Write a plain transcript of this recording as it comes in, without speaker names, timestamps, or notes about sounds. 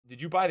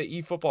Did you buy the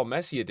eFootball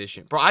Messi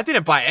edition? Bro, I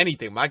didn't buy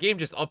anything. My game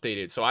just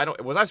updated, so I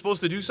don't... Was I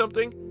supposed to do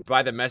something?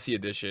 Buy the Messi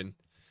edition.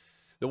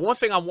 The one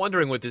thing I'm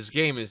wondering with this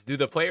game is, do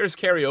the players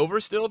carry over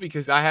still?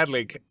 Because I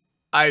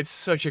had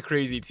such a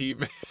crazy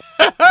team.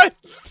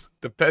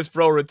 The PES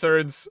Pro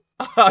returns.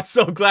 I'm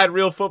so glad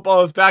real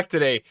football is back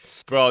today.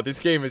 Bro,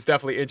 this game is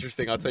definitely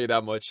interesting, I'll tell you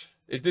that much.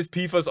 Is this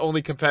FIFA's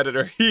only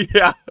competitor?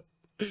 Yeah.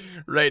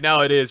 Right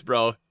now it is,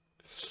 bro.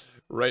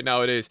 Right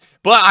now it is.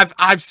 But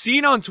I've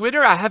seen on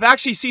Twitter, I have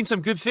actually seen some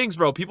good things,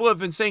 bro. People have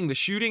been saying the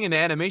shooting and the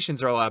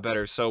animations are a lot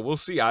better. So we'll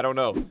see. I don't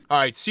know. All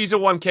right,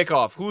 Season 1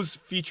 kickoff. Who's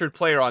featured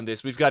player on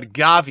this? We've got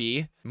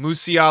Gavi,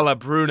 Musiala,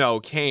 Bruno,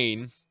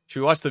 Kane.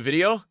 Should we watch the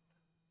video?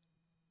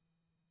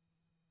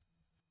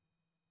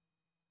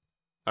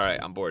 All right,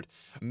 I'm bored.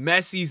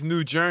 Messi's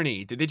new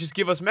journey. Did they just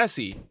give us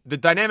Messi? The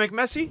dynamic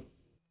Messi?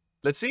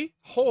 Let's see.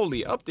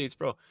 Holy updates,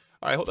 bro. All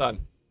right, hold on.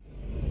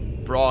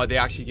 Bro, they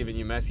actually giving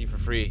you Messi for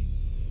free.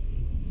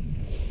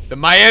 The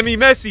Miami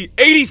Messi,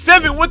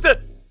 87, what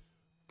the?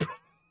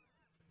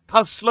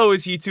 How slow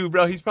is he too,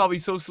 bro? He's probably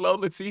so slow.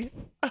 Let's see.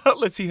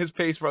 Let's see his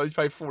pace, bro. He's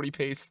probably 40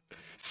 pace.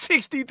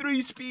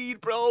 63 speed,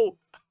 bro.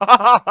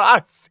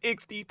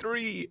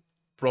 63.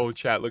 Bro,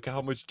 chat, look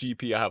how much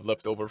GP I have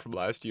left over from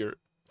last year.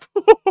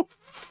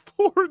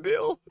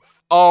 4-0.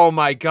 Oh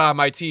my god,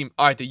 my team.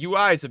 All right, the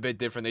UI is a bit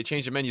different. They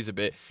changed the menus a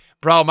bit.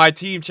 Bro, my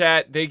team,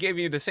 chat, they gave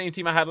me the same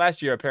team I had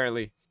last year,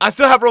 apparently. I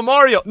still have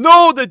Romario.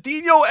 No, the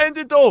Dino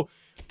ended, though.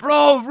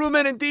 Bro,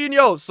 Rumen and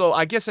Dino. So,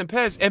 I guess in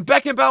PES. And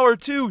Beckenbauer,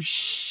 too.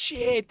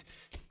 Shit.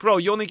 Bro,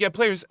 you only get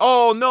players.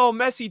 Oh, no.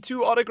 Messi,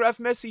 too. Autograph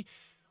Messi.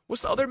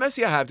 What's the other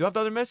Messi I have? Do I have the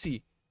other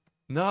Messi?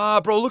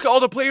 Nah, bro. Look at all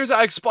the players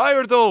that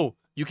expired, though.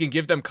 You can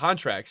give them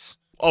contracts.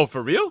 Oh,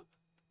 for real?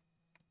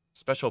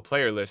 Special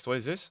player list. What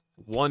is this?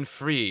 1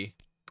 free.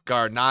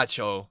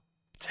 Garnacho.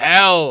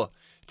 Tell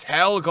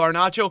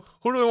Garnacho.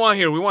 Who do we want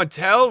here? We want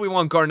Tell. We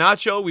want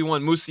Garnacho. We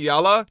want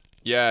Musiala.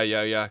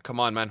 Yeah. Come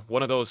on, man.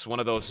 One of those.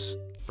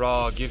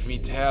 Bro, give me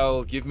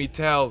Tell. Give me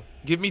Tell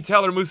or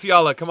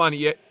Musiala. Come on,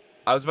 EA.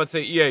 I was about to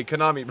say EA.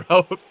 Konami,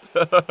 bro.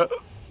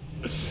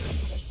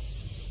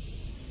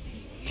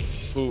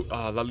 Who?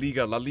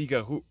 La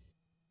Liga. Who?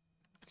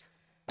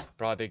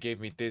 Bro, they gave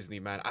me Disney,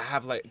 man. I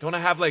have like... Don't I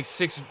have like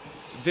 6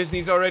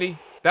 Disneys already?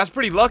 That's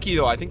pretty lucky,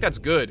 though. I think that's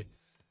good.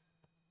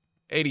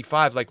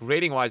 85, like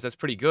rating-wise, that's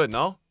pretty good,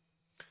 no?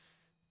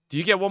 Do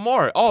you get one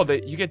more? Oh,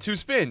 you get 2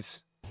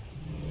 spins.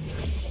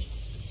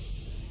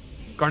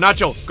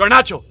 Garnacho,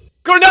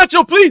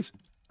 please!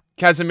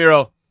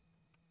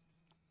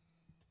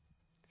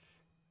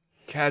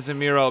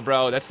 Casemiro,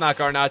 bro. That's not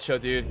Garnacho,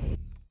 dude.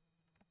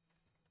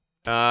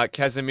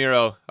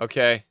 Casemiro.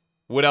 Okay.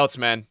 What else,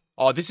 man?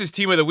 Oh, this is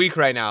team of the week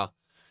right now.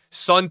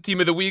 Son, team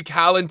of the week.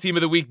 Haaland, team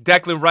of the week.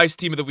 Declan Rice,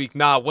 team of the week.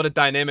 Nah, what a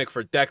dynamic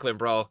for Declan,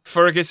 bro.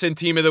 Ferguson,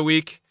 team of the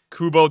week.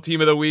 Kubo,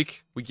 team of the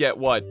week. We get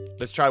what?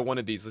 Let's try one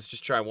of these. Let's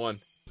just try one.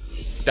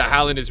 The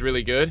Haaland is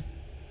really good.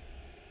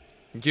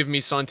 Give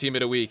me Son, team of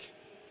the week.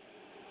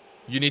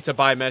 You need to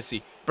buy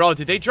Messi. Bro,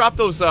 did they drop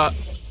those,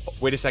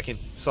 Wait a second.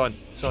 Son,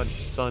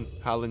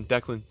 Haaland,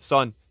 Declan.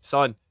 Son,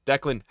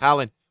 Declan,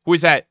 Haaland. Who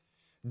is that?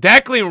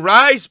 Declan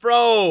Rice,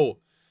 bro!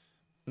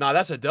 Nah,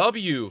 that's a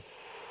W.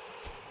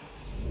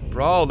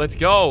 Bro, let's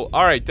go.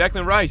 Alright,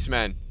 Declan Rice,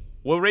 man.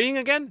 What rating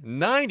again?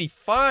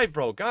 95,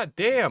 bro. God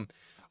damn.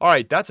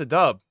 Alright, that's a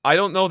dub. I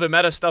don't know the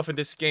meta stuff in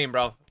this game,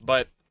 bro.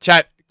 But,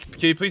 chat,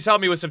 can you please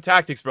help me with some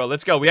tactics, bro?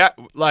 Let's go. We have,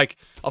 like,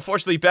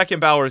 unfortunately,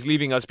 Beckenbauer is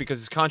leaving us because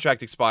his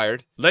contract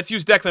expired. Let's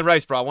use Declan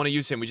Rice, bro. I want to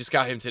use him. We just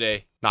got him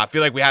today. Nah, I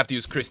feel like we have to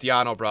use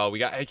Cristiano, bro.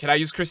 Hey, can I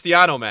use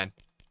Cristiano, man?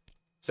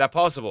 Is that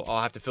possible? Oh,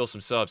 I'll have to fill some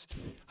subs.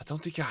 I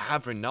don't think I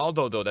have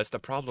Ronaldo, though. That's the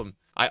problem.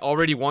 I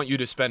already want you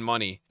to spend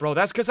money. Bro,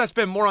 that's because I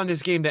spend more on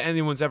this game than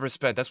anyone's ever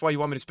spent. That's why you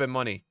want me to spend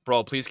money.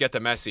 Bro, please get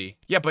the Messi.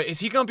 Yeah, but is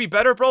he going to be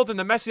better, bro, than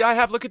the Messi I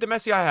have? Look at the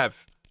Messi I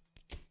have.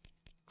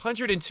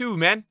 102,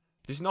 man.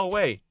 There's no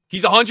way.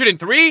 He's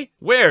 103?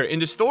 Where? In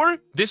the store?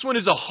 This one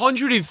is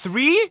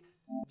 103?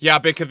 Yeah,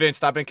 I've been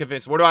convinced.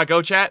 Where do I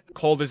go, chat?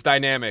 Cold is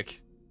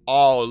dynamic.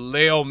 Oh,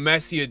 Leo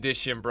Messi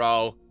edition,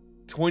 bro.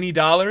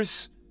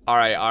 $20?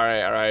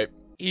 Alright.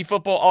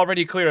 eFootball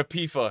already clear a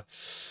PIFA.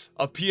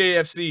 A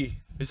PAFC.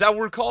 Is that what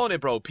we're calling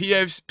it, bro?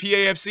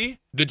 PAFC?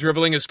 The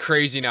dribbling is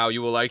crazy now.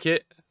 You will like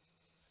it?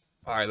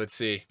 Alright, let's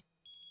see.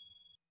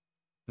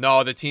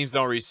 No, the teams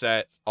don't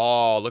reset.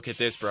 Oh, look at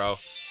this, bro.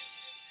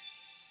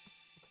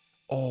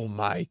 Oh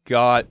my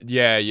god.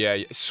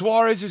 Yeah.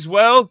 Suarez as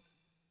well?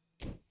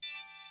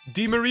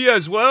 Di Maria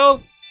as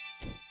well?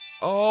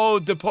 Oh,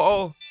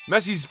 DePaul.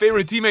 Messi's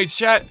favorite teammates,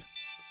 chat.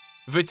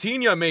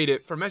 Vitinha made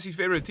it for Messi's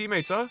favorite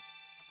teammates, huh?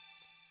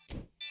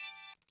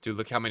 Dude,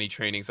 look how many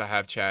trainings I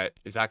have, chat.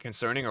 Is that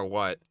concerning or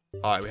what?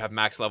 Alright, we have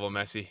max level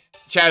Messi.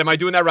 Chat, am I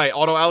doing that right?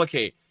 Auto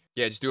allocate.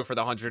 Yeah, just do it for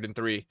the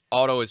 103.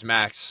 Auto is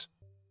max.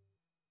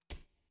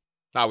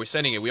 Nah, we're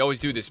sending it. We always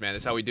do this, man.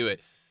 That's how we do it.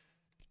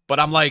 But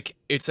I'm like,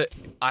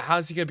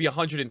 how's he gonna be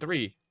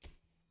 103?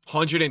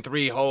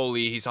 103,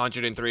 holy, he's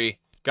 103.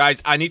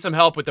 Guys, I need some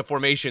help with the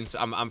formations.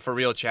 I'm for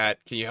real,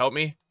 chat. Can you help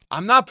me?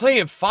 I'm not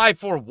playing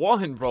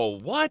 5-4-1, bro.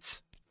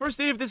 What? First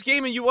day of this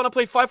game and you want to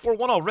play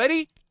 5-4-1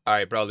 already? All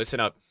right, bro, listen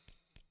up.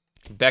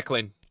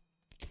 Declan,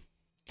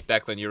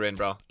 you're in,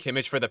 bro.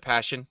 Kimmich for the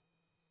passion.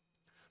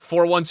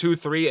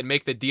 4-1-2-3 and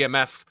make the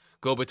DMF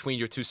go between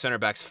your two center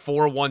backs.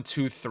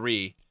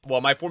 4-1-2-3.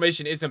 Well, my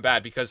formation isn't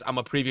bad because I'm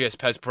a previous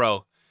PES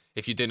Pro.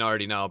 If you didn't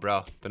already know,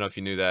 bro. Don't know if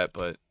you knew that,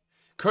 but...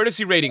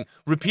 Courtesy rating.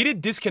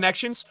 Repeated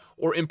disconnections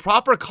or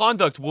improper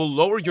conduct will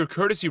lower your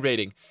courtesy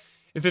rating.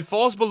 If it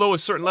falls below a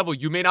certain level,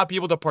 you may not be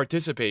able to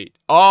participate.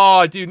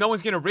 Oh, dude, no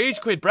one's gonna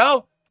rage quit,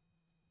 bro.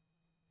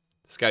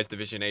 This guy's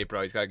Division 8,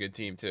 bro. He's got a good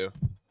team, too.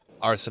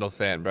 Arsenal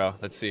fan, bro.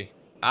 Let's see.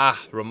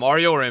 Ah,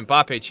 Romario or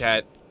Mbappe,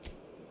 chat.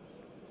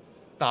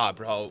 Ah,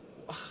 bro.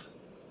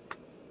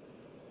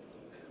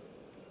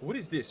 What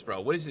is this,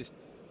 bro? What is this?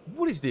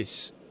 What is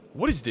this?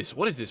 What is this?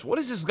 What is this? What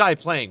is this guy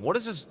playing? What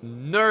is this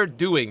nerd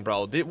doing,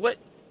 bro? What?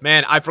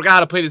 Man, I forgot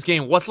how to play this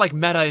game. What's like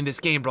meta in this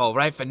game, bro,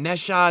 right?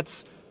 Finesse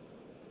shots.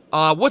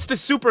 What's the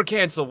super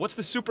cancel? What's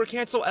the super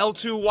cancel?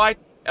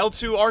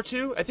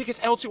 L2R2? I think it's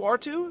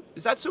L2R2?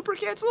 Is that super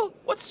cancel?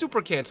 What's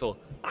super cancel?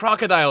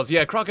 Crocodiles.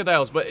 Yeah,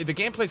 crocodiles. But the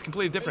gameplay is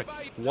completely different.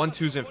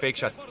 1-2s and fake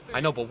shots. I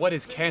know, but what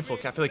is cancel?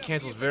 I feel like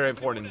cancel is very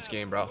important in this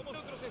game, bro.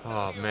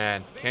 Oh,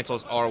 man. Cancel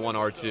is R1,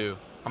 R2. I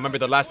remember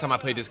the last time I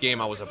played this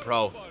game, I was a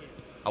pro.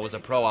 I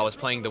was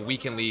playing the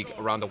weekend league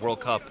around the World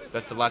Cup.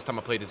 That's the last time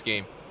I played this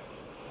game.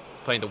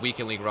 Playing the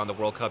weekend league around the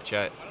World Cup,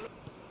 chat.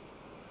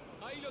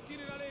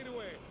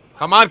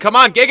 Come on, come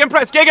on.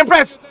 Gegenpress,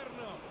 gegenpress.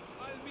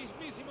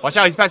 Watch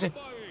out, he's passing.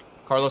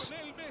 Carlos.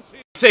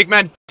 Sake,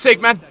 man. Sake,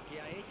 man.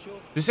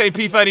 This ain't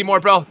FIFA anymore,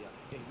 bro.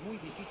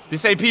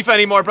 This ain't FIFA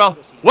anymore, bro.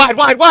 Wide,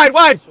 wide, wide,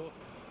 wide.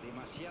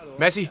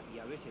 Messi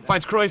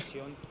finds Cruyff.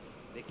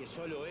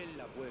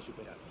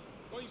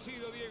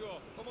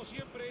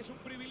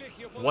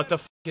 What the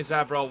f is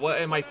that, bro?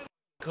 What am I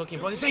cooking,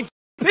 bro? This ain't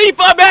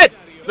FIFA, man!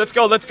 Let's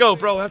go,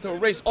 bro. I have to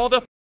erase all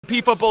the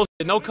FIFA bullshit.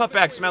 No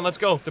cutbacks, man. Let's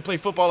go. To play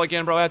football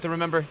again, bro. I have to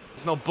remember.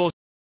 There's no bullshit.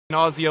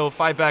 Nauseo,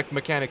 5-back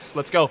mechanics.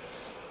 Let's go.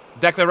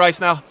 Declan Rice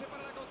now.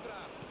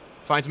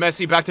 Finds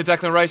Messi. Back to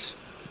Declan Rice.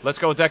 Let's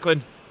go,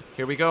 Declan.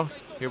 Here we go.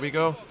 Here we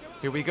go.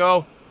 Here we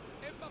go.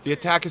 The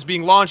attack is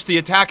being launched. The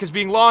attack is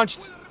being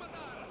launched.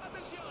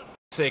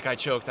 Sake, I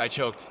choked. I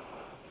choked.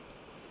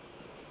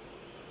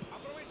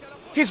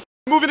 He's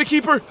moving the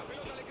keeper.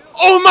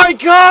 Oh my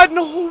god,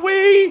 no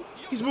way.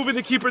 He's moving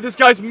the keeper. This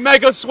guy's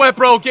mega sweat,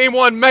 bro. Game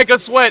 1, mega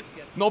sweat.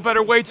 No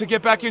better way to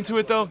get back into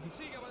it, though.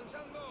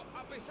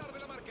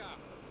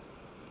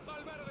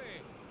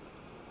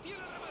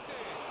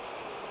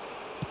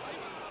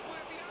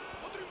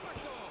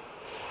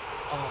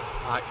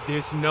 Oh,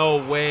 there's no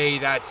way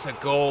that's a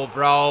goal,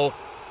 bro.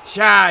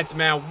 Chads,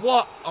 man,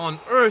 what on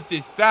earth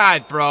is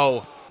that,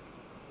 bro?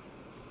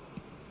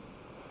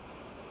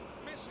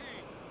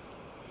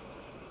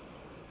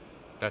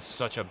 That's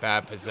such a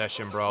bad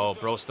possession, bro.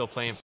 Bro's still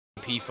playing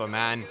FIFA,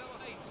 man.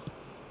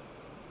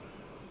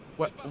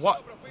 What?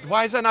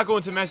 Why is that not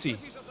going to Messi? I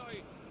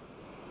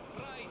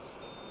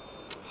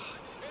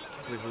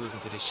can't believe we're losing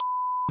to this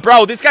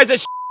bro, this guy's a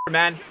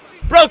man.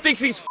 Bro thinks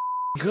he's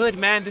good,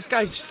 man. This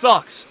guy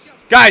sucks.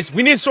 Guys,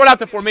 we need to sort out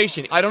the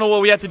formation. I don't know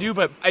what we have to do,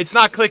 but it's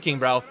not clicking,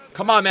 bro.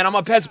 Come on, man. I'm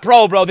a PES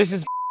Pro, bro. This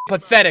is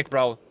pathetic,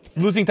 bro.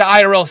 Losing to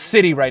IRL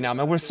City right now,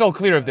 man. We're so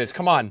clear of this.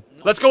 Come on.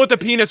 Let's go with the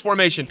penis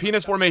formation.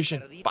 Penis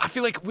formation. But I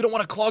feel like we don't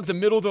want to clog the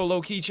middle, though,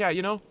 low-key, chat,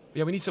 you know?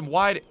 Yeah, we need some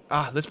wide...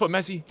 let's put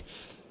Messi.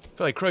 I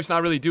feel like Cruyff's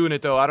not really doing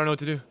it, though. I don't know what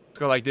to do. Let's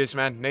go like this,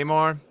 man.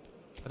 Neymar.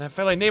 But I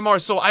feel like Neymar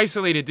is so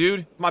isolated,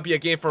 dude. Might be a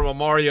game for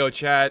Mario,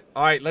 chat.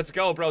 All right, let's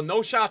go, bro.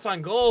 No shots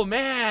on goal,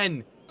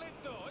 man.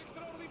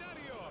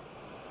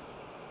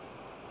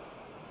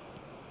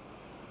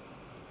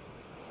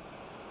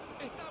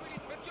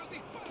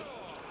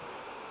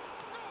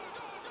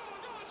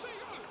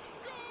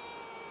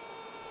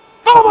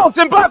 Vamos,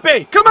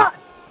 Mbappe! Come on!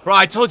 Bro,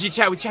 I told you,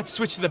 chat, we had to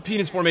switch to the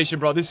penis formation,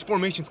 bro. This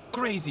formation's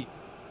crazy.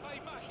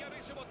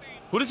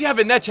 Who does he have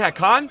in net, chat?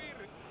 Khan?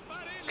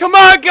 Come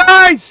on,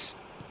 guys!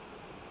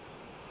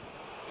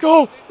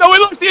 Go! No, he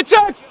lost the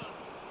attack!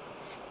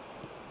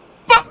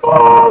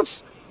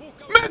 Vamos!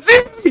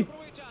 Messi!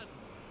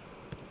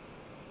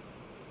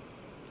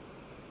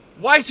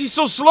 Why is he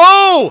so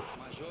slow?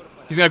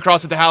 He's gonna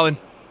cross it to Haaland.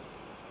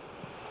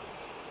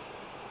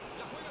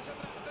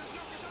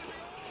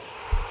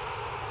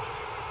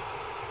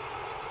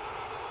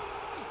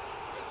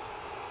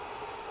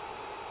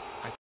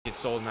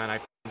 Sold, man. I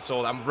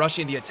sold. I'm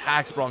rushing the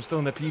attacks, bro. I'm still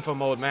in the FIFA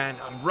mode, man.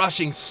 I'm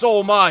rushing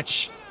so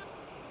much.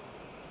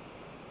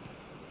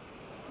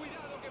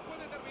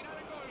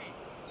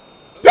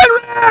 Ben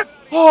Ref!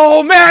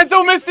 Oh, man.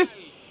 Don't miss this.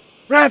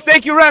 Ref,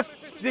 thank you, Ref.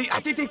 I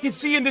think they can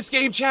see in this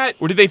game, chat.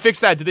 Or did they fix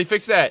that? Did they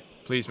fix that?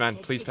 Please, man.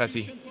 Please,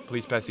 Pessy.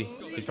 Please, Pessy.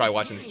 He's probably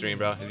watching the stream,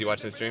 bro. Is he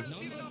watching the stream?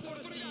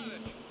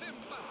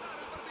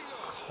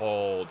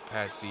 Cold,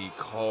 Pessy.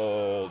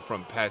 Cold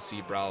from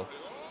Pessy, bro.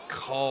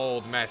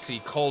 Cold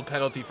Messi. Cold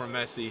penalty from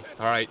Messi.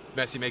 All right.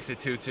 Messi makes it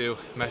 2-2.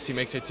 Messi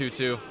makes it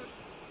 2-2.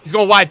 He's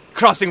going wide.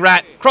 Crossing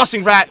rat.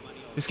 Crossing rat.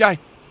 This guy.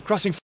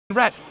 Crossing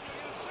rat.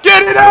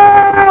 Get it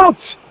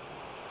out!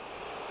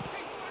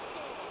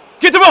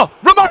 Get the ball!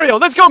 Romario,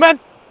 let's go, man!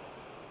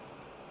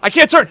 I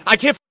can't turn. I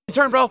can't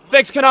turn, bro.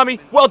 Thanks, Konami.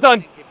 Well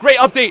done. Great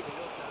update.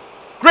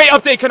 Great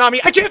update, Konami.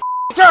 I can't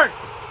turn.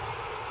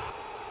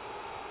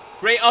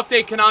 Great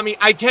update, Konami.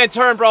 I can't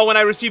turn, bro, when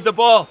I receive the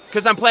ball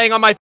because I'm playing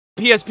on my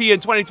PSP in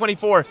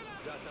 2024.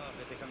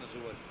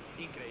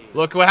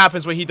 Look what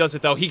happens when he does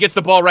it, though. He gets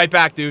the ball right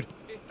back, dude.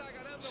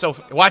 So,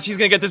 watch. He's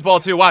going to get this ball,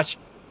 too. Watch.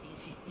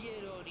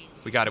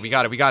 We got it. We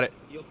got it. We got it.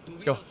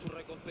 Let's go.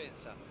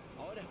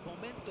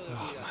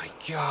 Oh, my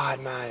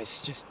God, man.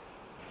 It's just...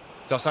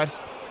 It's outside.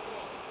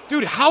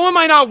 Dude, how am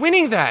I not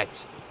winning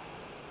that?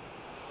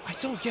 I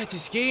don't get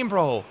this game,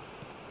 bro.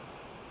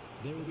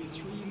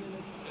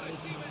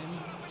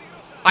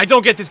 I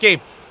don't get this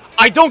game.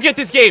 I don't get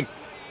this game.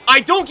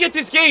 I don't get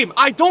this game.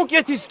 I don't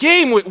get this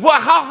game.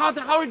 What? How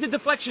are the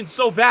deflections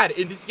so bad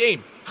in this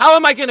game? How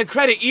am I going to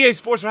credit EA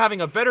Sports for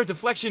having a better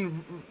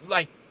deflection?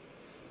 Like,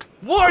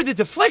 what are the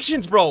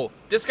deflections, bro?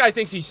 This guy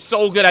thinks he's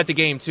so good at the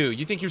game, too.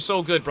 You think you're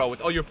so good, bro,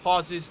 with all your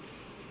pauses.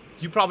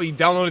 You probably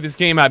downloaded this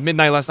game at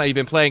midnight last night. You've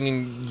been playing,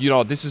 and, you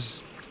know, this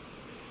is...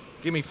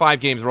 Give me 5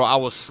 games, bro. I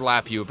will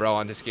slap you, bro,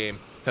 on this game.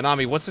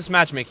 Konami, what's this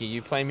matchmaking?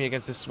 You playing me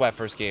against this sweat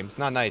first game. It's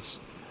not nice.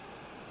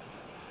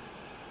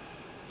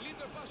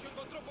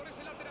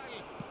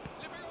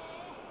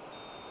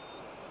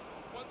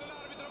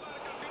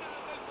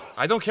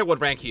 I don't care what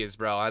rank he is,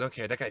 bro. I don't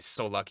care. That guy's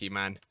so lucky,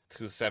 man.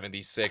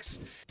 276.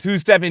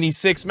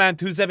 276, man.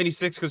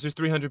 276 because there's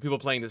 300 people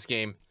playing this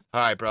game.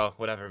 All right, bro.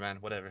 Whatever, man.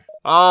 Whatever.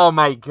 Oh,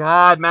 my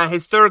God, man.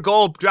 His third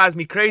goal drives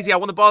me crazy. I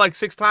won the ball like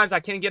 6 times.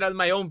 I can't get out of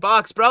my own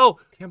box, bro.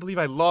 Can't believe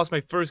I lost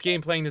my first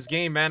game playing this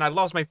game, man. I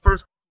lost my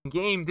first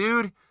game,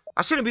 dude.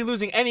 I shouldn't be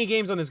losing any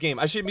games on this game.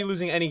 I shouldn't be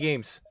losing any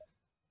games.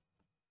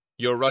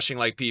 You're rushing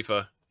like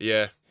FIFA.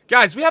 Yeah.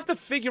 Guys, we have to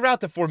figure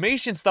out the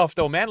formation stuff,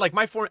 though, man. Like,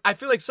 I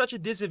feel like such a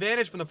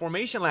disadvantage from the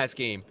formation last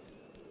game.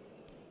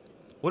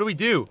 What do we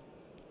do?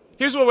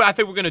 Here's what I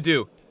think we're going to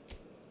do.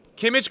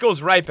 Kimmich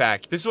goes right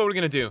back. This is what we're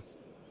going to do.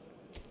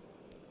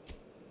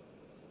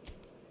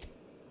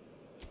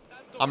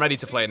 I'm ready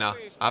to play now.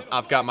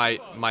 I've got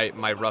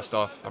my rust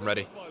off. I'm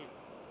ready.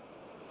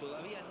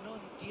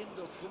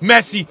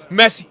 Messi!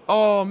 Messi!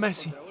 Oh,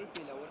 Messi.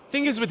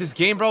 Thing is with this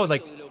game, bro,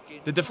 like,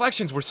 the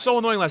deflections were so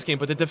annoying last game,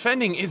 but the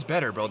defending is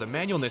better, bro. The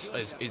manualness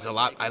is a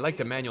lot. I like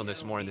the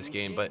manualness more in this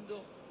game, but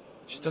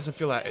it just doesn't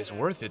feel like it's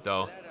worth it,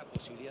 though.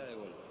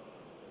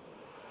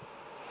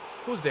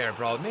 Who's there,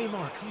 bro?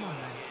 Neymar, come on,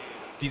 man.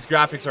 These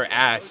graphics are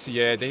ass.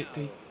 Yeah, they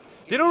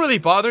don't really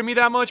bother me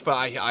that much, but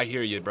I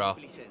hear you, bro.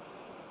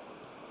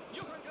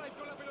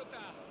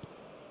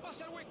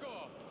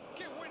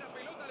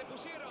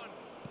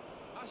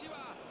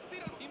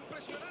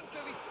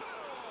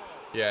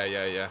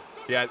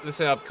 Yeah,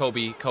 listen up,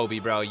 Kobe,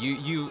 bro.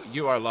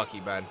 You are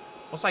lucky, man.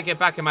 Once I get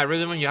back in my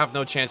rhythm, you have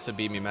no chance to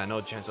beat me, man.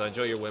 No chance. So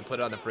enjoy your win. Put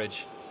it on the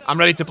fridge. I'm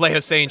ready to play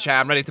Hussein, chat.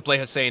 I'm ready to play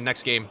Hussein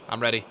next game. I'm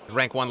ready.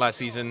 Rank 1 last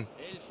season.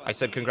 I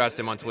said congrats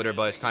to him on Twitter,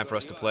 but it's time for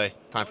us to play.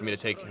 Time for me to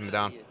take him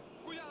down.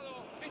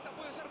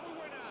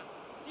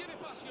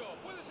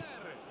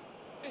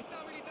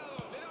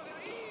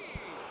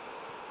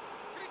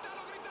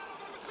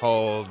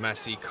 Cold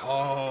Messi.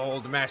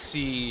 Cold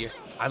Messi.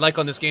 I like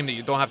on this game that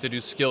you don't have to do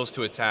skills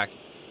to attack.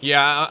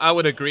 Yeah, I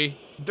would agree.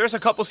 There's a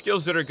couple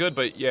skills that are good,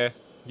 but yeah,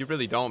 you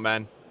really don't,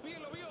 man.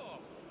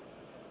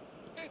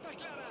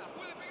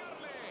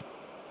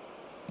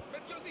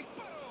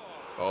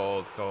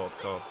 Cold.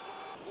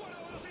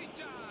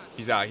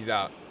 He's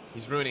out.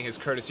 He's ruining his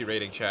courtesy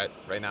rating, chat,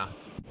 right now.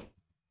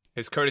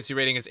 His courtesy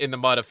rating is in the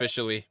mud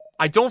officially.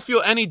 I don't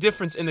feel any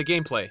difference in the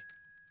gameplay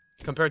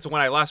compared to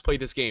when I last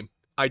played this game.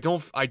 I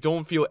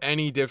don't feel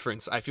any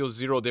difference. I feel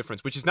 0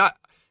 difference, which is not...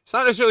 It's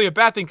not necessarily a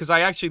bad thing because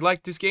I actually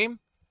like this game.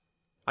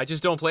 I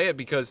just don't play it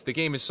because the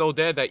game is so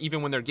dead that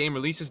even when their game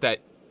releases that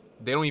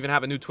they don't even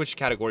have a new Twitch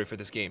category for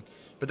this game.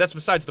 But that's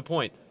besides the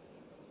point.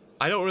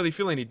 I don't really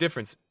feel any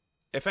difference.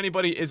 If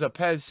anybody is a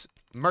PES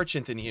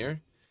merchant in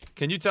here,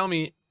 can you tell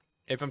me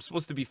if I'm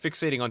supposed to be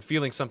fixating on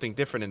feeling something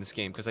different in this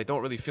game? Because I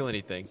don't really feel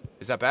anything.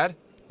 Is that bad?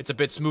 It's a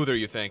bit smoother,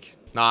 you think?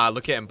 Nah,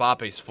 look at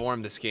Mbappe's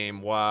form this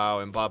game.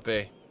 Wow,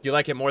 Mbappe. You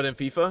like it more than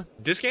FIFA?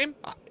 This game?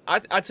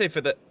 I'd say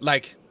for the...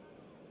 Like...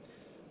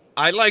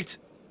 I liked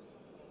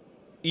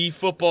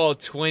eFootball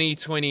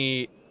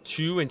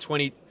 2022 and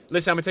 20...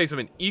 Listen, I'm gonna tell you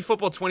something.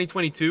 eFootball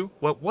 2022...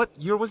 What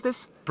year was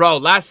this? Bro,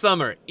 last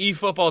summer,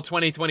 eFootball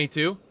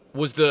 2022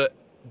 was the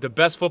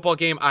best football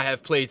game I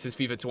have played since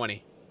FIFA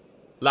 20.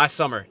 Last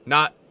summer,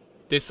 not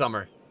this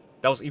summer.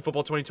 That was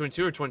eFootball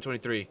 2022 or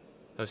 2023?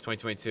 That was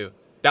 2022.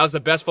 That was the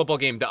best football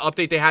game. The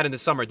update they had in the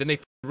summer, then they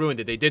ruined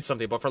it. They did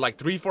something, but for like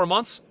 3-4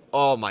 months,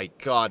 oh my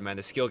god, man,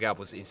 the skill gap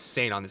was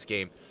insane on this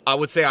game. I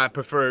would say I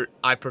preferred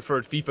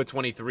FIFA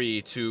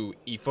 23 to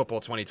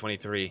eFootball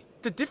 2023.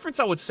 The difference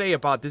I would say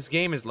about this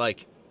game is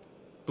like,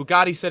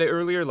 Bugatti said it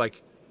earlier,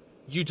 like,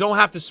 you don't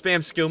have to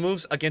spam skill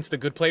moves against the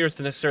good players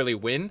to necessarily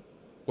win,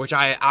 which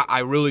I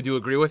really do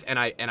agree with, and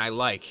I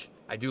like.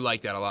 I do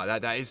like that a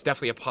lot. That is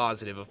definitely a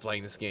positive of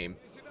playing this game.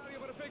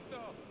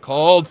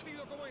 Cold.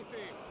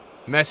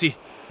 Messi.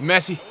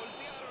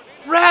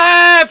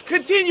 Red! Ref,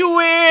 continue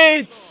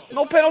it!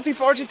 No penalty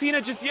for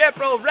Argentina just yet,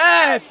 bro.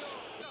 Ref!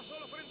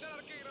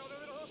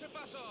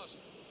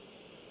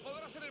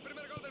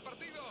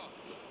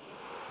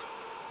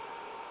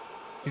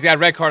 He's got a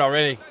red card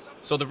already.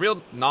 So the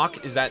real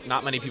knock is that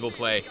not many people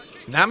play.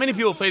 Not many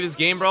people play this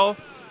game, bro.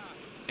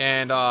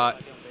 And I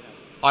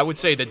would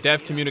say the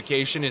dev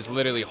communication is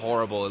literally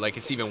horrible. Like,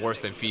 it's even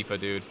worse than FIFA,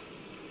 dude.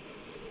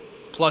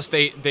 Plus,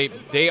 they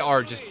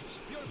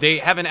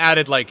haven't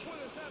added, like,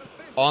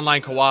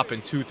 online co-op in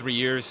 2-3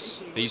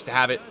 years. They used to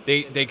have it.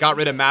 They got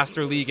rid of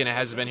Master League, and it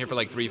hasn't been here for,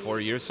 like,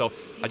 3-4 years. So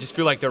I just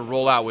feel like their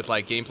rollout with,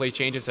 like, gameplay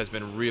changes has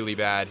been really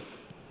bad.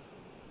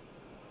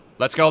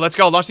 Let's go, let's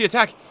go. Launch the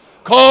attack.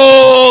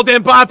 Cold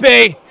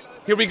Mbappe.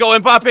 Here we go,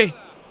 Mbappe.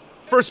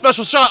 First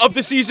special shot of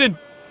the season.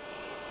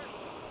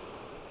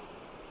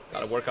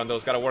 Gotta work on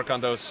those, gotta work on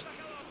those.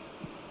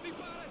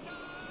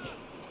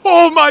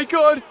 Oh my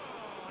god!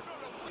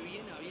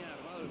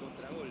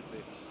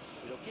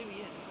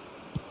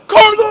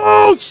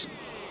 Carlos!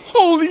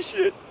 Holy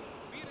shit!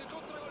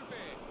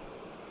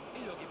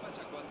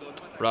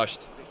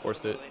 Rushed.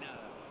 Forced it.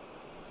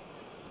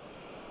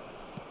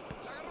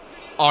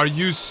 Are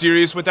you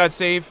serious with that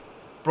save?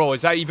 Bro,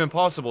 is that even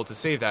possible to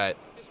save that?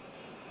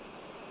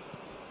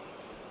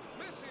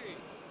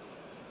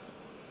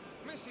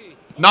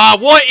 Nah,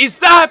 what is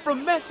that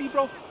from Messi,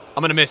 bro?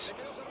 I'm gonna miss.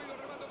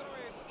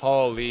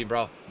 Holy,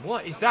 bro.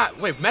 What is that?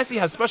 Wait, Messi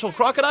has special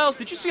crocodiles?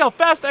 Did you see how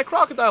fast that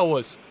crocodile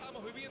was?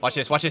 Watch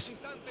this, watch this.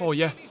 Oh,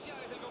 yeah.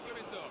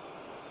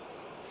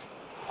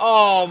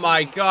 Oh,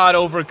 my God.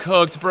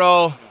 Overcooked,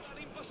 bro.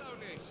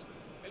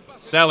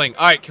 Selling.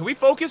 All right, can we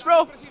focus,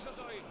 bro?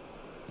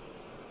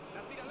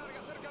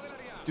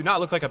 Do not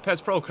look like a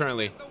PES Pro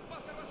currently.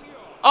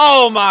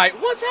 Oh, my.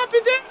 What's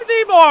happened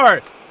there,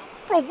 Neymar?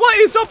 Bro, what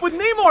is up with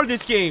Neymar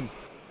this game?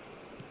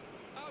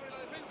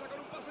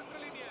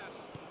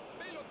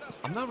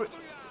 I'm not...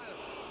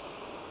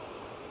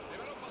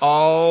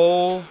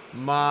 Oh,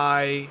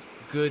 my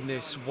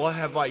goodness. What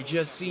have I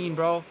just seen,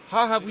 bro?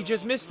 How have we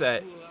just missed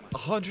that?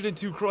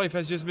 102 Cruyff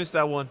has just missed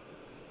that one.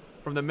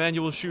 From the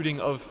manual shooting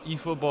of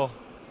eFootball.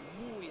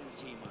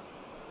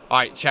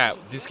 Alright, chat.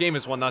 This game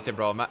is 1-0,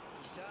 bro.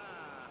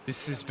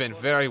 This has been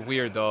very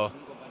weird, though.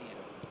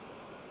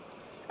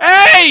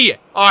 Hey!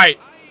 Alright.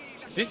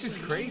 This is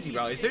crazy,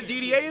 bro. Is there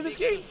DDA in this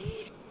game?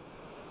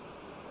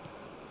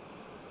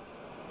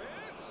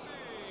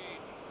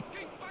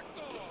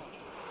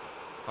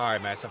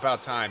 Alright, man. It's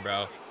about time,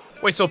 bro.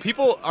 Wait, so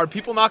are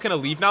people not going to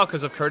leave now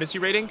because of courtesy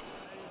rating?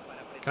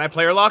 Can I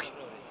player lock?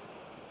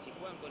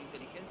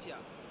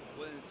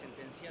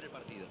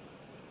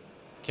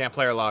 Can't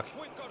player lock.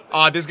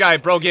 Ah, this guy,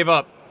 bro, gave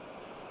up.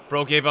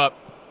 Bro gave up.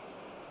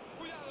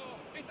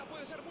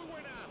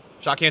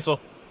 Shot cancel.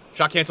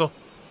 Shot cancel.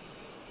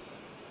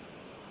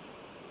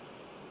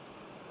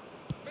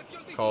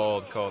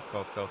 Cold, cold,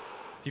 cold, cold.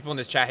 People in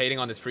this chat hating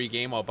on this free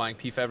game while buying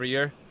PIF every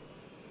year.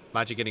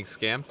 Imagine getting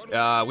scammed.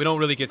 We don't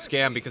really get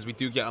scammed because we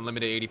do get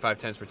unlimited 85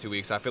 10s for 2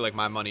 weeks. I feel like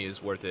my money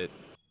is worth it.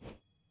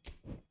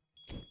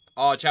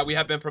 Oh, chat, we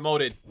have been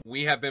promoted.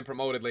 We have been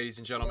promoted, ladies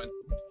and gentlemen.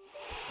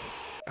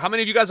 How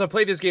many of you guys have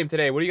played this game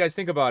today? What do you guys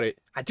think about it?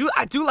 I do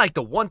like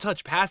the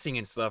one-touch passing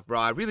and stuff,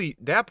 bro.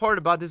 That part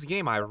about this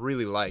game I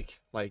really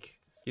like. Like,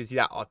 gives you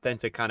that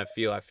authentic kind of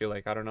feel, I feel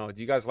like. I don't know. Do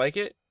you guys like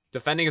it?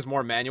 Defending is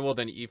more manual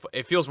than eFootball.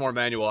 It feels more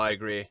manual, I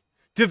agree.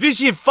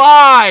 Division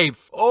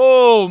 5!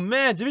 Oh,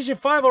 man. Division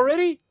 5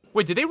 already?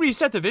 Wait, did they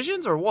reset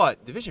divisions or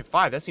what? Division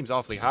 5, that seems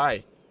awfully high.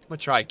 I'm gonna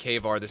try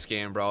KVAR this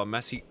game, bro.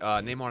 Messi,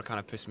 Neymar kind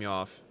of pissed me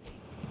off.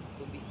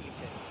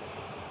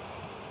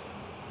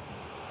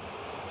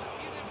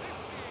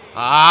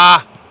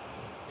 Ah!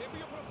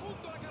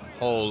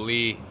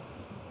 Holy.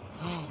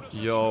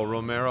 Yo,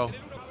 Romero.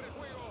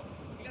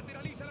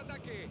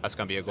 That's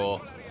gonna be a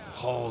goal.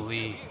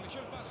 Holy.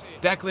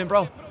 Declan,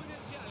 bro.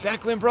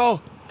 Declan,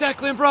 bro.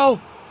 Declan,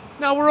 bro.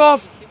 Now we're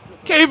off.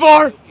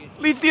 KVAR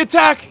leads the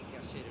attack.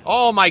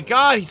 Oh, my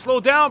God. He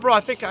slowed down, bro. I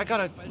think I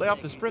gotta lay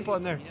off the sprint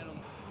button there.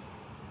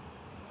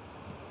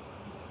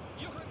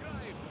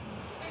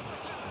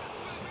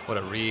 What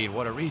a read.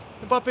 What a read.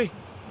 Mbappe.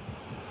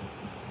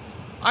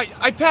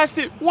 I passed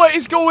it. What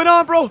is going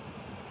on, bro?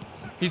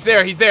 He's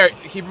there. He's there.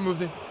 Keeper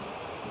moved in.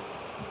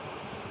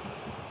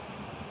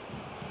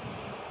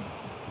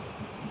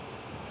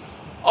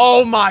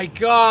 Oh, my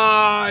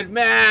God.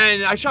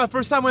 Man, I shot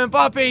first time with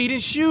Mbappe. He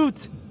didn't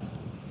shoot.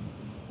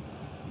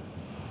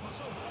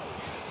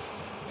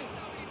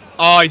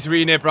 Oh, he's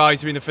reading it, bro.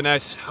 He's reading the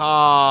finesse.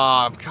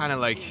 Ah, I'm kind of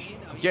like...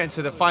 I'm getting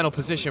to the final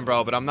position,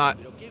 bro, but I'm not...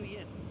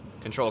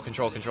 Control,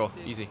 control, control.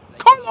 Easy.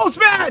 Carlos,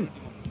 man!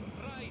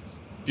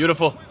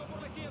 Beautiful.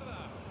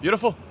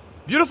 Beautiful.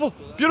 Beautiful.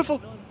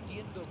 Beautiful.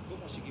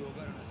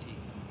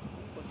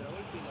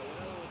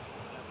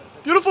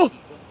 Beautiful.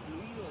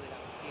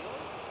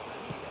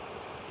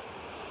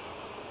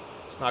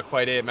 That's not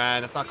quite it,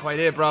 man. That's not quite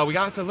it, bro. We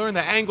got to learn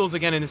the angles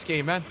again in this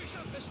game, man.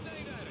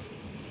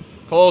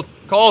 Cold.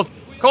 Cold.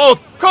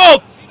 Cold!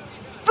 Cold!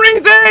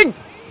 Freezing!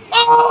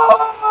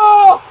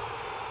 Oh!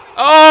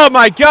 Oh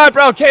my God,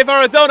 bro!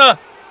 KVAR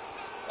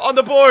on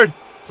the board!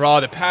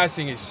 Bro, the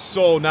passing is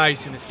so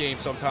nice in this game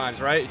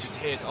sometimes, right? It just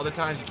hits. Other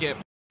times you can't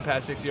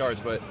pass 6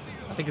 yards, but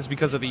I think it's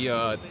because of the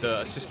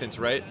assistants,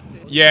 right?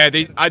 Yeah,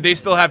 they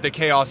still have the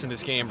chaos in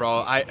this game,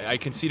 bro. I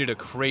conceded a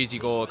crazy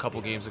goal a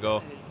couple games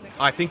ago.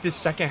 I think this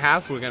second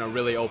half, we're going to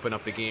really open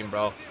up the game,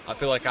 bro. I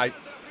feel like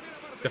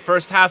the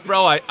first half,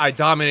 bro, I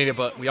dominated,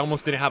 but we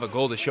almost didn't have a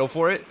goal to show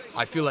for it.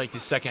 I feel like the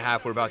second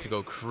half, we're about to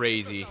go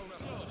crazy.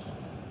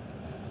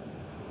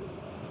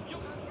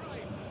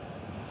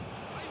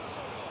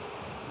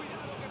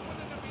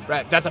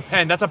 Right, that's a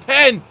pen. That's a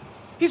pen.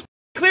 He's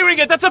clearing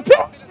it. That's a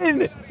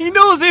pen. He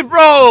knows it,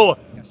 bro.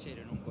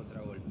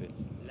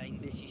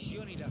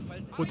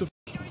 What the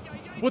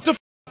What the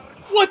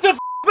What the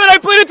man, I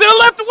played it to the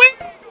left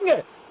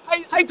wing.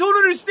 I don't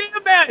understand,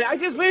 man. I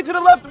just played it to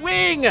the left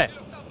wing.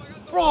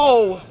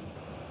 Bro.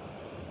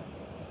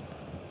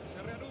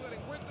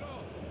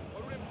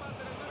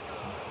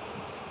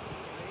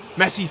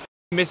 Messi's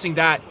missing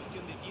that.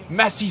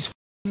 Messi's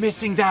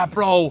missing that,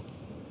 bro.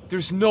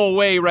 There's no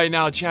way right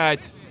now,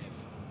 chat.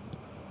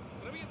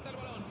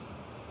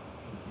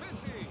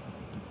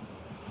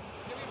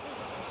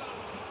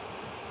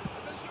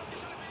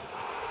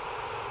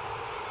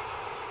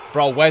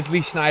 Bro,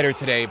 Wesley Sneijder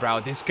today, bro.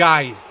 This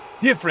guy is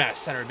different at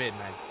center mid,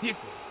 man.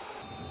 Different.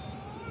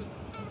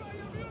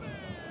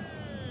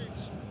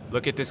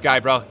 Look at this guy,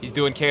 bro. He's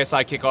doing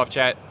KSI kickoff,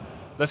 chat.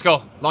 Let's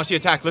go. Launch the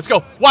attack. Let's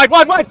go. Wide,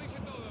 wide, wide.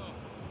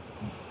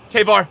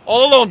 K-VAR,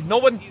 all alone. No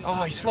one.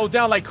 Oh, he slowed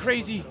down like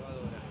crazy.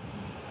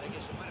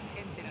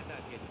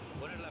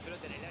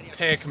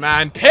 Pick,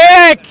 man.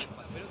 Pick!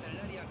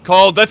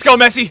 Cold. Let's go,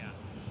 Messi.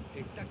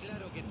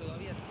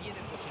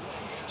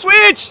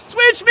 Switch!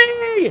 Switch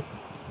me!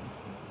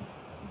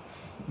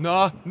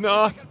 Nah,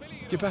 nah.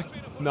 Get back.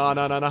 Nah,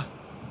 nah, nah, nah.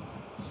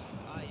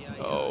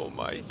 Oh,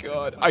 my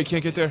God. I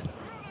can't get there.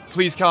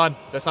 Please, Khan.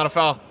 That's not a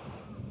foul.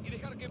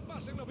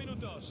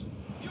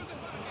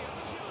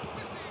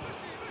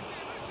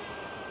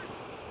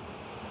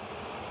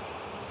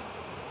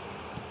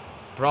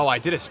 Bro, I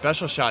did a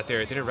special shot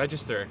there. It didn't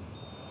register.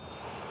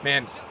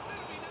 Man,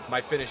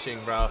 my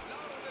finishing, bro.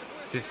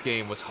 This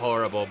game was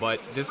horrible, but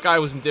this guy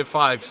was in Div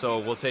 5, so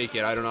we'll take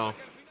it. I don't know.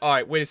 All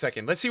right, wait a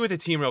second. Let's see what the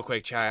team real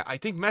quick, chat. I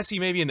think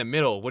Messi may be in the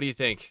middle. What do you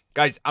think?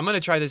 Guys, I'm going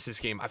to try this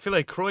game. I feel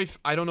like Cruyff,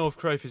 I don't know if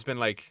Cruyff has been,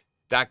 like,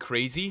 that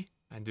crazy.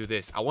 And do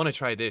this. I want to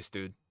try this,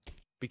 dude.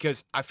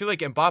 Because I feel like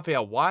Mbappe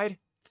out wide.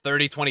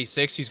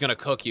 30-26, he's going to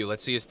cook you.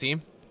 Let's see his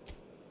team.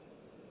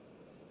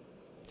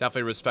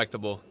 Definitely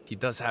respectable. He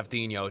does have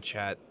Dino,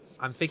 chat.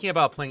 I'm thinking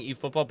about playing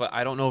eFootball, but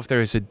I don't know if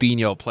there is a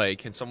Dino play.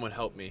 Can someone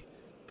help me?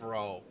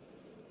 Bro.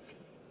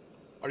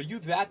 Are you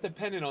that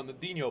dependent on the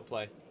Dino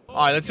play?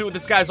 All right, let's see what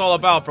this guy's all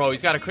about, bro.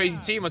 He's got a crazy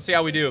team. Let's see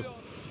how we do.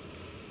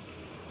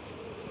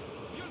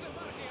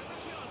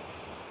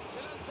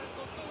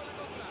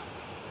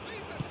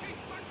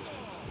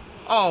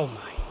 Oh, my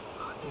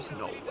God. There's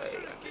no way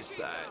I missed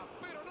that.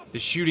 The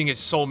shooting is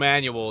so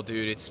manual,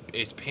 dude.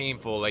 It's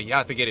painful. Like, you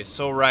have to get it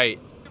so right.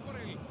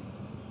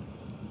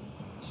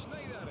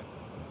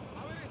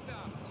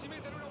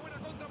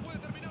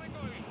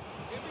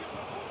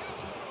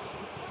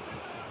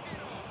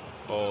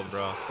 Cold,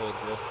 bro. Cold,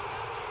 bro.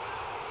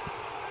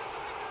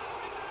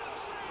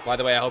 By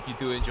the way, I hope you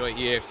do enjoy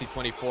EAFC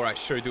 24. I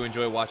sure do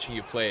enjoy watching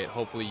you play it.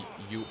 Hopefully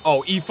you...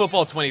 Oh,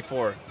 eFootball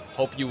 24.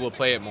 Hope you will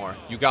play it more.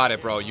 You got it,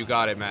 bro. You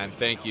got it, man.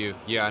 Thank you.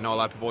 Yeah, I know a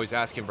lot of people always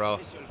asking,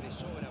 bro.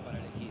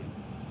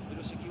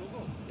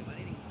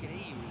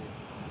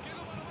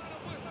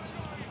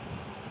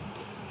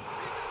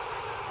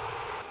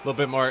 A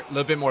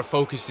little bit more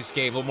focus this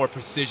game. A little more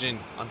precision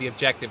on the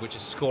objective, which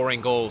is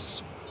scoring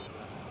goals.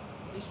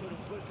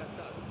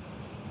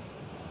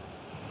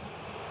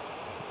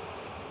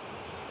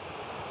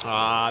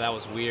 Ah, that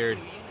was weird.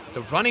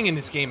 The running in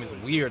this game is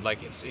weird.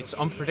 Like, it's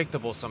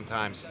unpredictable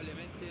sometimes.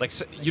 Like,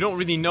 so, you don't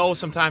really know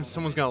sometimes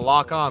someone's going to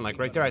lock on. Like,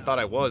 right there I thought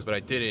I was, but I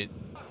didn't.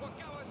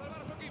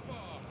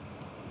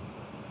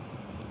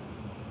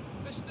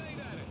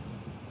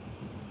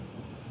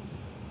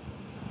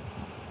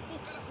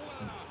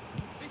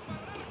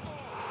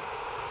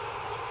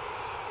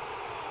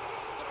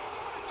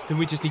 Then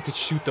we just need to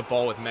shoot the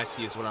ball with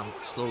Messi is what I'm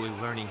slowly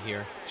learning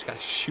here. Just got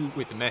to shoot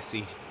with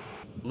Messi.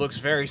 Looks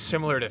very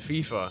similar to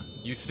FIFA.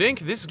 You think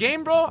this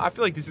game, bro? I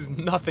feel like this is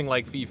nothing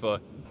like FIFA.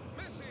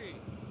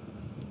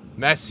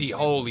 Messi,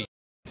 holy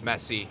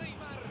Messi.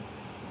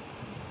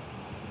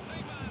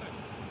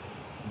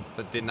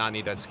 That did not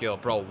need that skill.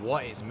 Bro,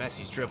 what is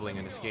Messi's dribbling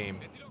in this game?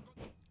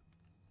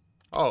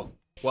 Oh,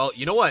 well,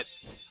 you know what?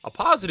 A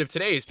positive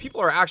today is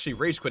people are actually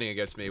rage quitting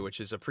against me, which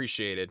is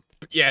appreciated.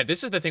 But yeah,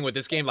 this is the thing with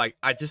this game. Like,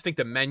 I just think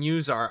the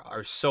menus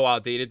are so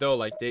outdated, though.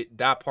 Like,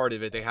 that part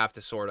of it, they have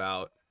to sort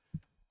out.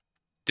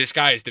 This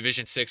guy is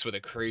Division 6 with a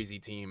crazy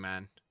team,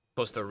 man.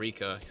 Costa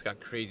Rica. He's got a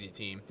crazy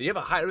team. Did he have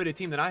a higher rated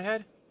team than I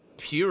had?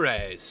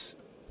 Pires.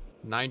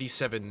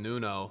 97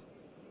 Nuno.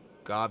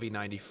 Gavi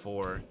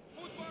 94.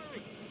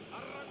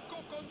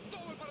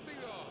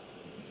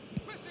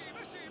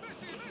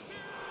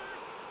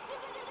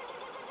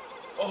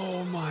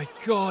 Oh my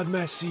God,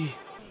 Messi.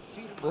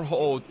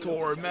 Bro,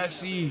 Tor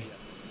Messi.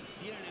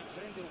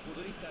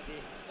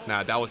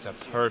 Nah, that was a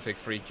perfect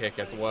free kick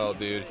as well,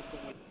 dude.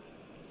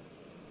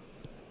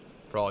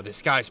 Bro,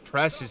 this guy's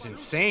press is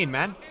insane,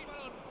 man.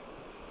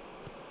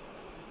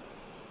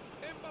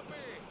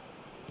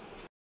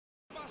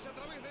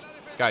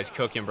 This guy's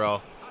cooking,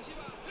 bro.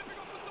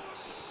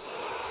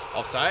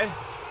 Offside?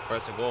 Or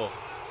it's a goal?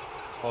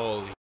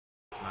 Holy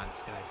man,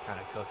 this guy's kind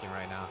of cooking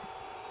right now.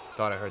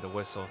 Thought I heard the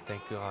whistle.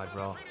 Thank God,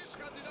 bro.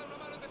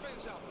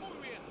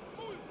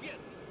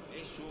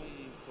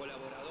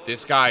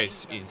 This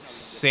guy's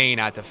insane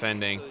at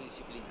defending.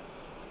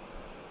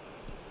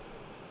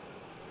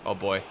 Oh,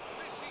 boy.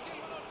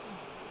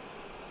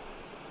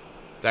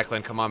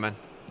 Declan, come on, man.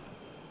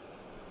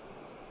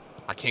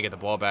 I can't get the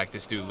ball back.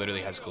 This dude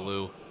literally has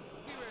glue.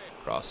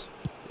 Cross.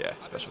 Yeah,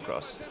 special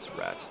cross. It's a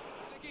rat.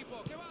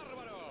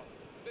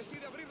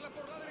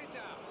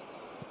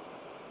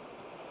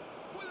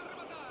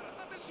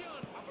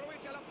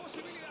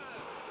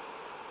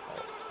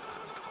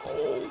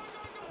 Cold.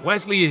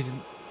 Wesley is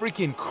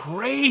freaking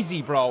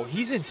crazy, bro.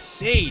 He's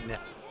insane.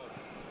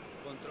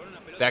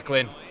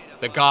 Declan,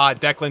 the god.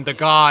 Declan, the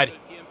god.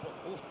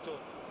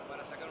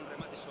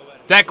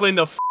 Declan,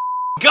 the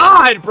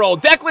god, bro.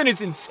 Declan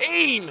is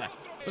insane.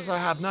 Because I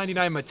have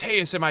 99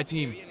 Mateus in my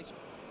team.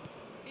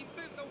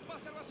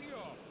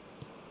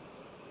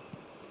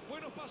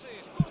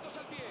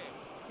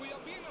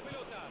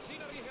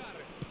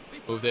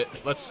 Moved it.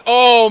 Let's.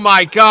 Oh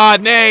my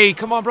God, nay.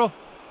 Come on, bro.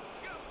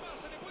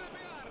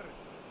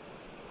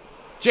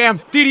 Jam.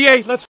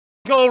 DDA. Let's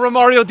go,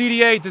 Romario.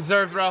 DDA.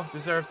 Deserved, bro.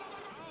 Deserved.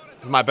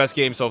 This is my best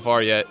game so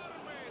far yet.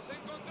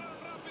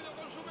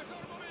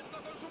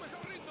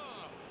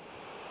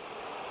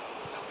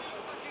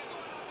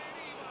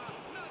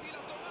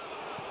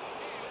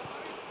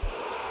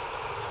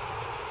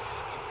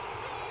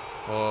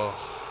 Oh.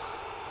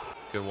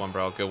 Good one,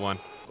 bro. Good one.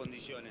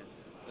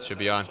 Should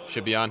be on.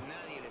 Should be on.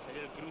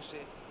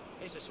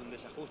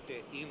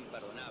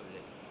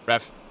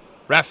 Ref.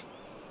 Ref.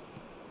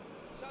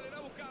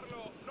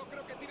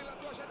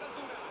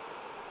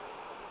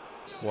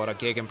 What a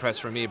gegenpress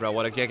for me, bro.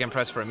 What a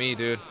gegenpress for me,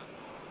 dude.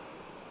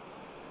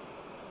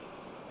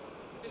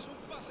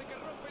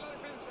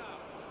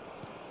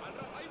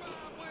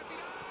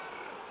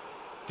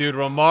 Dude,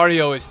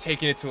 Romario is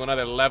taking it to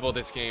another level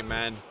this game,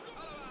 man.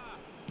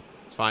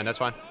 It's fine. That's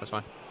fine. That's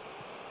fine.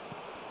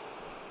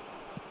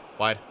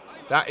 Wide.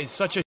 That is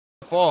such a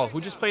ball.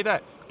 Who just played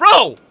that?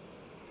 Bro!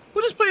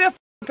 Who just played that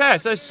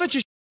pass? That is such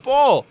a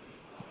ball.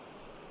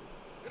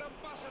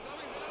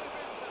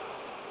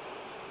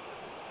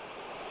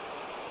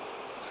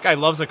 This guy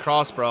loves a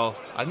cross, bro.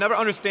 I never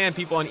understand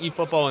people on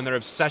eFootball and their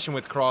obsession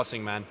with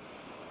crossing, man.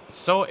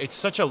 It's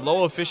such a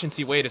low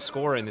efficiency way to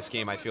score in this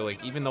game, I feel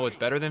like. Even though it's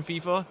better than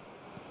FIFA,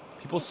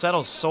 people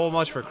settle so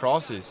much for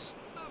crosses.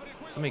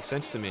 Doesn't make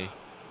sense to me.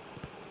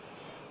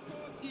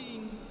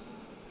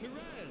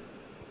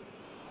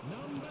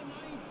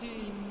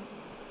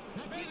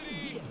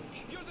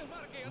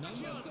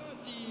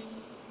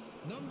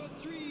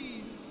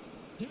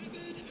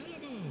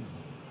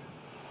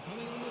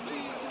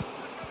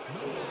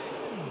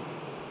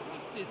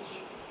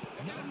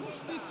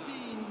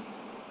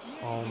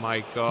 Oh my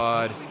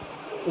God.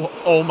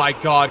 Oh my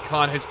God,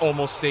 Khan has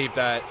almost saved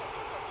that.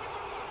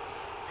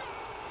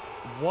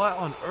 What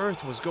on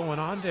earth was going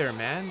on there,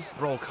 man?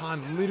 Bro,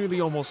 Khan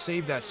literally almost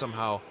saved that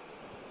somehow.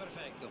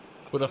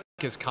 Who the f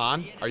is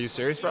Khan? Are you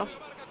serious, bro?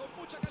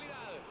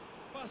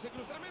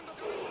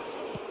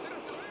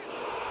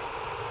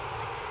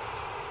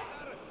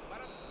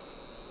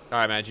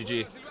 Alright, man,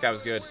 GG. This guy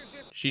was good.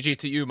 GG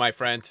to you, my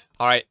friend.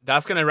 Alright,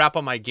 that's gonna wrap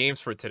up my games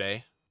for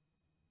today.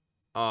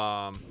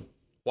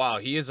 Wow,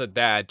 he is a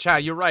dad.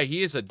 Chat, you're right,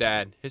 he is a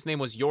dad. His name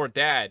was Your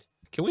Dad.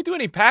 Can we do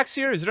any packs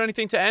here? Is there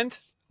anything to end?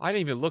 I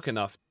didn't even look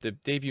enough. The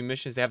debut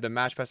missions, they have the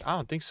match pass. I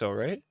don't think so,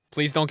 right?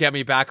 Please don't get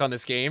me back on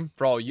this game.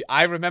 Bro,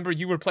 I remember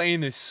you were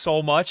playing this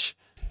so much.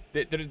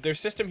 Their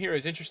system here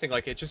is interesting.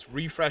 Like, it just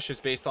refreshes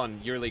based on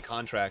yearly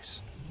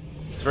contracts.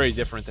 It's very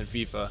different than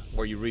FIFA,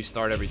 where you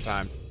restart every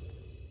time.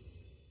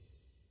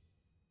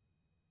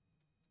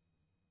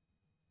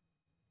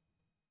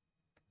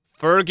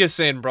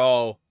 Ferguson,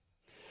 bro.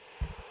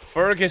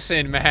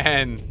 Ferguson,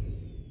 man.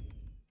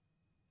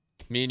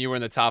 Me and you were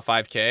in the top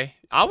 5K.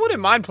 I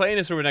wouldn't mind playing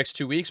this over the next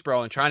 2 weeks,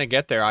 bro, and trying to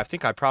get there. I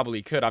think I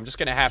probably could. I'm just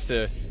gonna have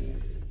to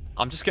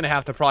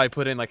probably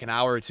put in like an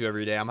hour or two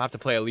every day. I'm gonna have to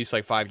play at least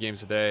like 5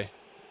 games a day.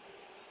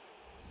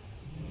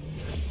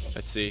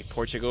 Let's see.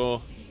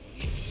 Portugal.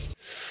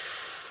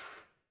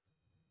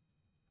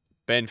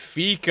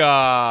 Benfica.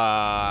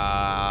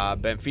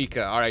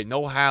 Benfica. All right,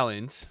 no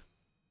Haaland.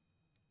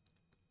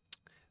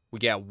 We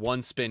got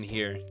one spin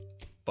here,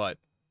 but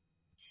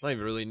I don't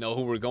even really know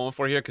who we're going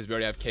for here because we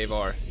already have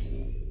Kvar.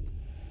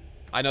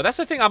 I know, that's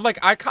the thing.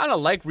 I kind of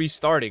like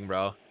restarting,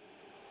 bro.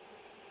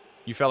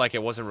 You felt like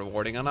it wasn't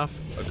rewarding enough?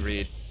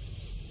 Agreed.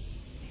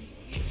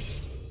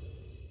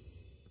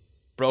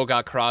 Bro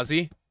got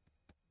Krasi.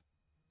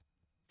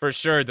 For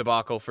sure,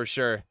 debacle, for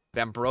sure.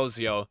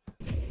 D'Ambrosio.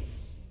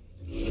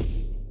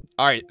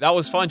 Alright, that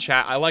was fun,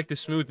 chat. I like the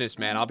smoothness,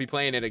 man. I'll be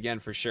playing it again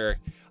for sure.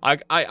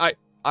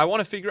 I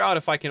want to figure out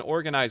if I can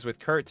organize with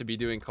Kurt to be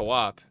doing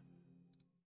co-op.